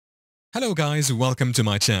Hello guys, welcome to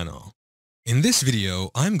my channel. In this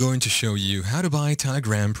video, I'm going to show you how to buy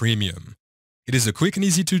Telegram Premium. It is a quick and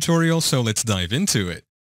easy tutorial, so let's dive into it.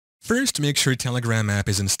 First, make sure Telegram app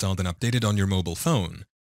is installed and updated on your mobile phone.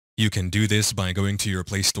 You can do this by going to your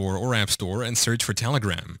Play Store or App Store and search for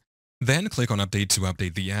Telegram. Then click on Update to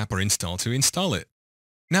update the app or Install to install it.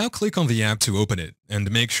 Now click on the app to open it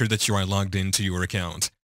and make sure that you are logged into your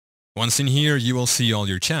account. Once in here, you will see all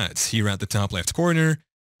your chats. Here at the top left corner,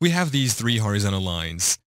 we have these three horizontal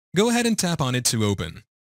lines. Go ahead and tap on it to open.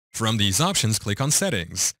 From these options, click on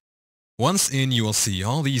Settings. Once in, you will see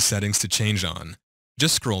all these settings to change on.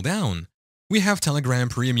 Just scroll down. We have Telegram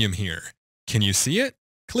Premium here. Can you see it?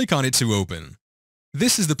 Click on it to open.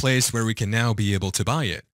 This is the place where we can now be able to buy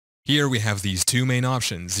it. Here we have these two main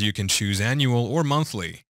options. You can choose annual or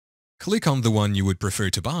monthly. Click on the one you would prefer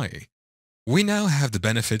to buy. We now have the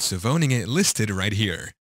benefits of owning it listed right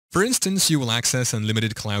here. For instance, you will access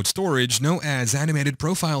unlimited cloud storage, no ads, animated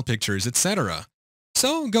profile pictures, etc.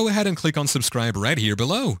 So go ahead and click on subscribe right here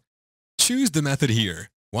below. Choose the method here.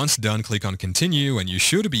 Once done, click on continue and you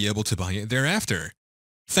should be able to buy it thereafter.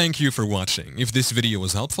 Thank you for watching. If this video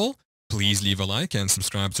was helpful, please leave a like and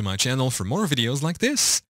subscribe to my channel for more videos like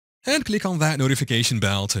this. And click on that notification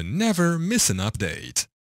bell to never miss an update.